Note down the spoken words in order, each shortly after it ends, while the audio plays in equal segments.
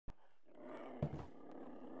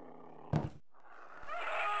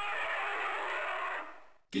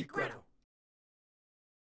Geek-Grotto.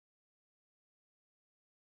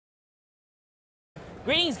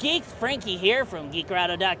 Greetings, geeks. Frankie here from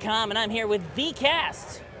Geek-Grotto.com, and I'm here with the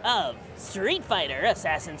cast of Street Fighter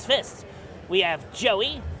Assassin's Fist. We have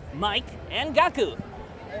Joey, Mike, and Gaku.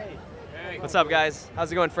 Hey. Hey. What's up, guys? How's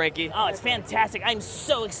it going, Frankie? Oh, it's fantastic. I'm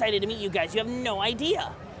so excited to meet you guys. You have no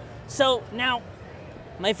idea. So, now,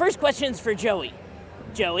 my first question's for Joey.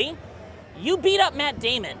 Joey, you beat up Matt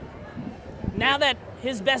Damon. Now that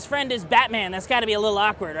his best friend is Batman, that's gotta be a little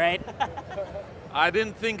awkward, right? I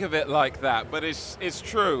didn't think of it like that, but it's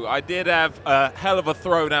true. I did have a hell of a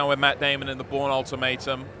throwdown with Matt Damon in the Bourne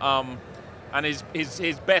Ultimatum. And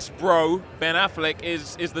his best bro, Ben Affleck,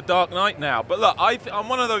 is the Dark Knight now. But look, I'm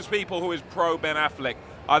one of those people who is pro Ben Affleck.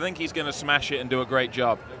 I think he's going to smash it and do a great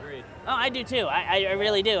job. Agreed. Oh, I do too. I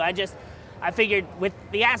really do. I figured with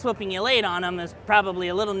the ass whooping you laid on him, I was probably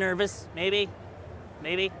a little nervous. Maybe?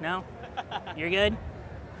 No? You're good?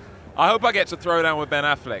 I hope I get to throw down with Ben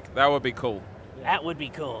Affleck. That would be cool. That would be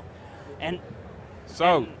cool.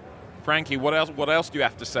 So, Frankie, what else do you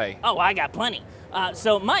have to say? Oh, I got plenty.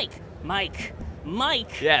 So Mike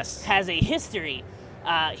Yes. has a history.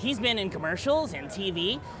 He's been in commercials and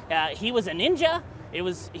TV. He was a ninja.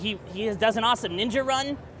 He does an awesome ninja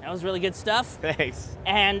run. That was really good stuff. Thanks.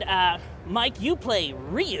 And Mike, you play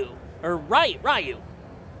Ryu or Ryu.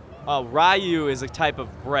 Ryu is a type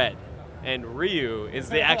of bread, and Ryu is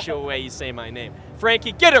the actual way you say my name.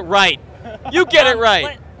 Frankie, get it right. You get it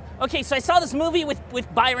right. Okay, so I saw this movie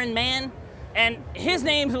with Byron Mann, and his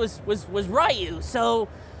name was Ryu. So,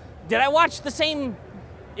 did I watch the same?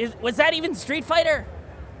 Was that even Street Fighter?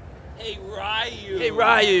 Hey, Ryu. Hey,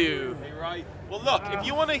 Ryu. Hey, Ryu. Well, look, if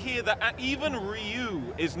you want to hear that, even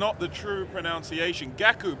Ryu is not the true pronunciation.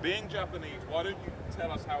 Gaku, being Japanese, why don't you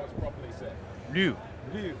tell us how it's properly said? Ryu.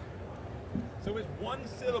 Ryu. So it's one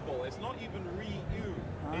syllable. It's not even Ryu.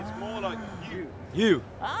 It's more like you. You.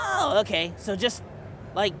 Oh, okay. So just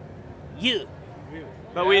like you.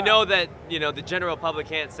 But we know that, the general public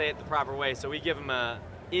can't say it the proper way, so we give them a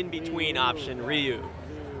in-between option, Ryu.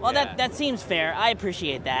 Well, Yeah. that seems fair. I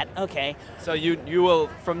appreciate that. Okay. So you will,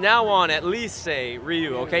 from now on, at least say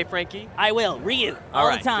Ryu, okay, Frankie? I will. Ryu. All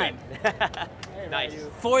right, the time. Nice.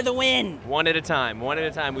 For the win. One at a time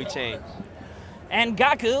we change. And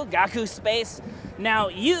Gaku Space. Now,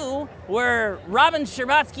 you were Robin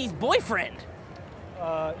Scherbatsky's boyfriend.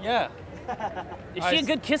 Yeah. Is she a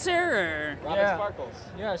good kisser, or? Robin Sparkles.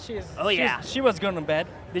 Yeah, she is. Oh, yeah. She was going to bed.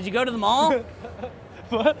 Did you go to the mall?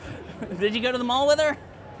 What? Did you go to the mall with her?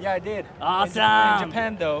 Yeah, I did. Awesome. In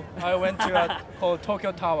Japan, though, I went to a called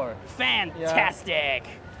Tokyo Tower. Fantastic.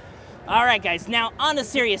 All right, guys. Now, on to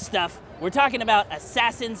serious stuff. We're talking about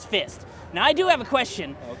Assassin's Fist. Now, I do have a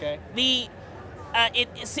question. Okay.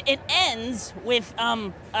 It ends with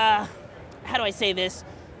how do I say this?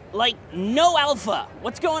 Like no alpha.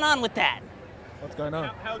 What's going on with that? What's going on?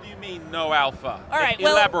 How do you mean no alpha? All right,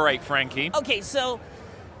 Elaborate, Frankie. Okay, so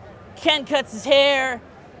Ken cuts his hair.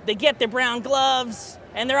 They get their brown gloves,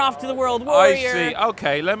 and they're off to the World Warrior. I see.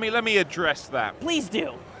 Okay, let me address that. Please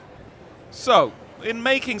do. So, in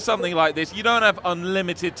making something like this, you don't have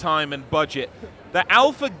unlimited time and budget. The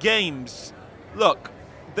Alpha Games, look,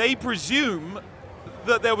 they presume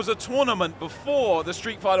that there was a tournament before the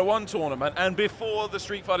Street Fighter 1 tournament and before the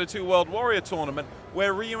Street Fighter 2 World Warrior tournament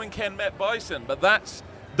where Ryu and Ken met Bison, but that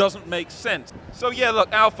doesn't make sense. So yeah,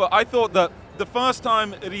 look, Alpha, I thought that the first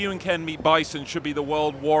time Ryu and Ken meet Bison should be the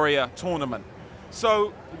World Warrior tournament.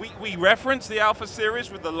 So we reference the Alpha series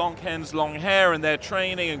with the Ken's long hair and their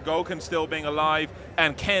training and Goken still being alive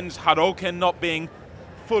and Ken's Hadoken not being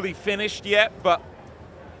fully finished yet, but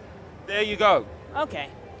there you go. Okay.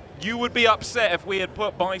 You would be upset if we had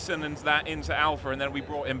put Bison into Alpha and then we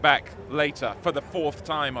brought him back later for the 4th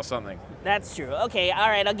time or something. That's true. Okay, all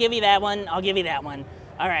right, I'll give you that one. All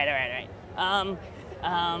right.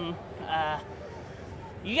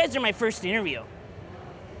 You guys are my first interview.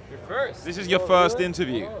 Your first. This is your first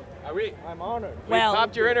interview. Are we? I'm honored. We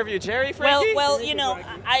popped your interview cherry, Frankie? Well,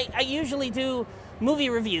 I usually do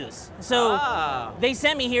movie reviews. So they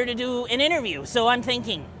sent me here to do an interview. So I'm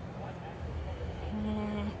thinking.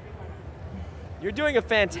 You're doing a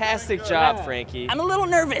fantastic job, Frankie. I'm a little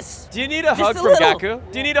nervous. Do you need a hug from Gaku?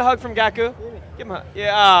 Do you need a hug from Gaku? Give him a hug.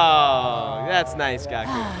 Yeah. Oh, that's nice, Gaku.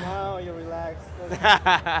 Now you relax.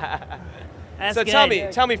 That's So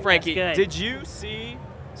good. tell me, Frankie, That's good. did you see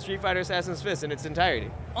Street Fighter Assassin's Fist in its entirety?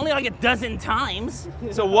 Only like a dozen times.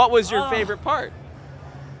 So what was your favorite part?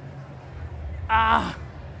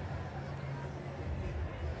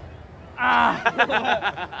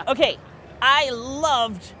 Okay, I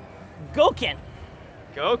loved Goken.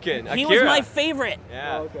 Goken. He Akira. was my favorite.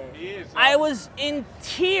 Yeah. Okay. He is. I was in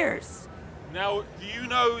tears. Now, do you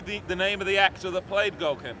know the name of the actor that played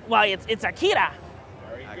Goken? Well, it's Akira.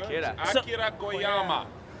 Very good. Akira. Akira Koyama.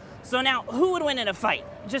 So now, who would win in a fight?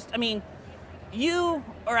 Just, I mean, you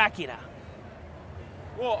or Akira?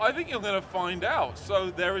 Well, I think you're going to find out.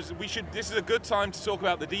 So this is a good time to talk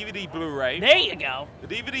about the DVD Blu-ray. There you go. The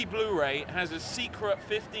DVD Blu-ray has a secret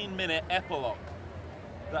 15-minute epilogue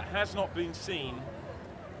that has not been seen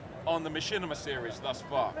on the Machinima series thus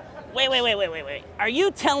far. Wait. Are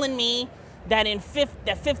you telling me that in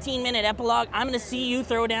that 15-minute epilogue, I'm going to see you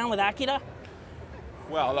throw down with Akira?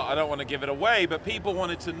 Well, look, I don't want to give it away, but people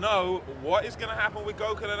wanted to know what is going to happen with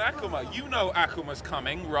Goken and Akuma. You know Akuma's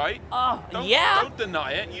coming, right? Oh, Don't, yeah. Don't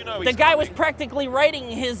deny it. You know The he's guy was coming. practically writing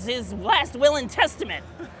his last will and testament.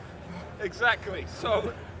 Exactly.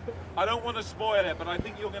 So I don't want to spoil it, but I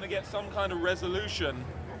think you're going to get some kind of resolution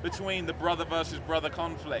between the brother versus brother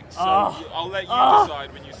conflict. So I'll let you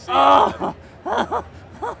decide when you see it.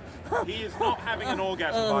 He is not having an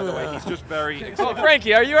orgasm, by the way. He's just very excited. Oh,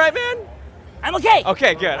 Frankie, are you all right, man? I'm okay.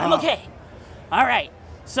 Okay, good. I'm okay. All right.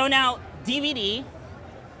 So now DVD,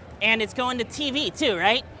 and it's going to TV too,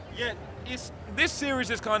 right? Yeah, this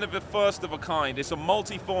series is kind of a first of a kind. It's a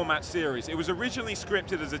multi-format series. It was originally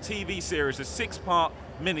scripted as a TV series, a 6-part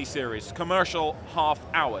miniseries, commercial half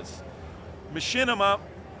hours. Machinima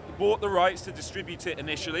bought the rights to distribute it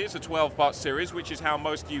initially. It's a 12-part series, which is how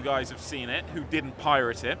most of you guys have seen it, who didn't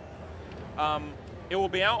pirate it. It will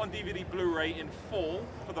be out on DVD Blu-ray in fall,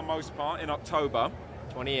 for the most part, in October.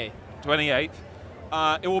 28.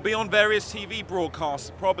 28th. It will be on various TV broadcasts,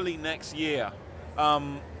 probably next year,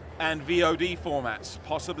 and VOD formats,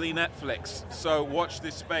 possibly Netflix. So watch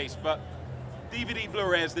this space. But DVD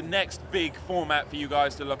Blu-ray is the next big format for you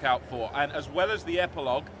guys to look out for. And as well as the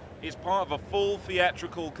epilogue, is part of a full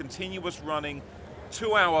theatrical, continuous running,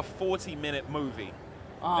 2-hour, 40-minute movie.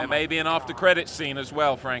 There may be an after-credits scene as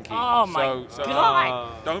well, Frankie. Oh my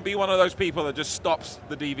God! Don't be one of those people that just stops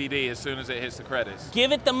the DVD as soon as it hits the credits.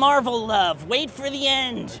 Give it the Marvel love. Wait for the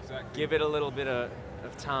end. Exactly. Give it a little bit of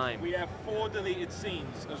time. We have 4 deleted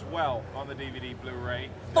scenes as well on the DVD Blu-ray.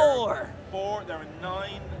 4. There are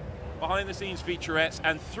 9 behind-the-scenes featurettes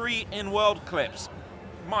and 3 in-world clips.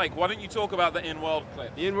 Mike, why don't you talk about the in-world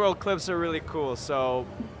clips? The in-world clips are really cool. So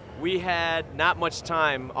we had not much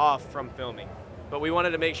time off from filming, but we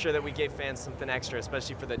wanted to make sure that we gave fans something extra,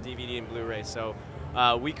 especially for the DVD and Blu-ray. So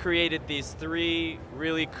we created these 3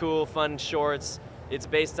 really cool, fun shorts. It's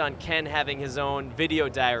based on Ken having his own video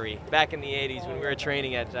diary back in the 80s when we were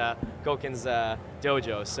training at Goken's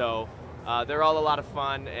dojo. So they're all a lot of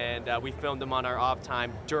fun, and we filmed them on our off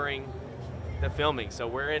time during the filming. So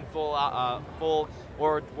we're in full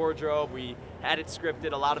wardrobe. We had it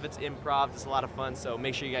scripted. A lot of it's improv. It's a lot of fun. So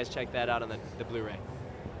make sure you guys check that out on the Blu-ray.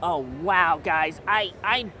 Oh wow, guys!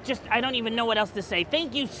 I don't even know what else to say.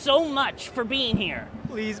 Thank you so much for being here.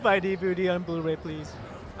 Please buy DVD on Blu-ray, please.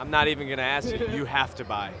 I'm not even gonna ask you. You have to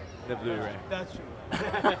buy the Blu-ray. That's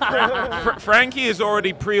true. Frankie has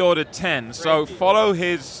already pre-ordered 10, so follow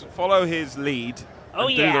his lead and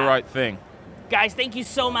do the right thing. Guys, thank you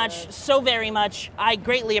so much, so very much. I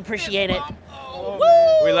greatly appreciate it. Woo!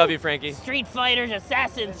 We love you, Frankie. Street Fighter's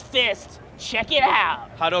Assassin's Fist. Check it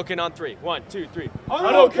out. Hadouken on 3. 1, 2, 3.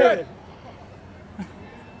 Hadouken!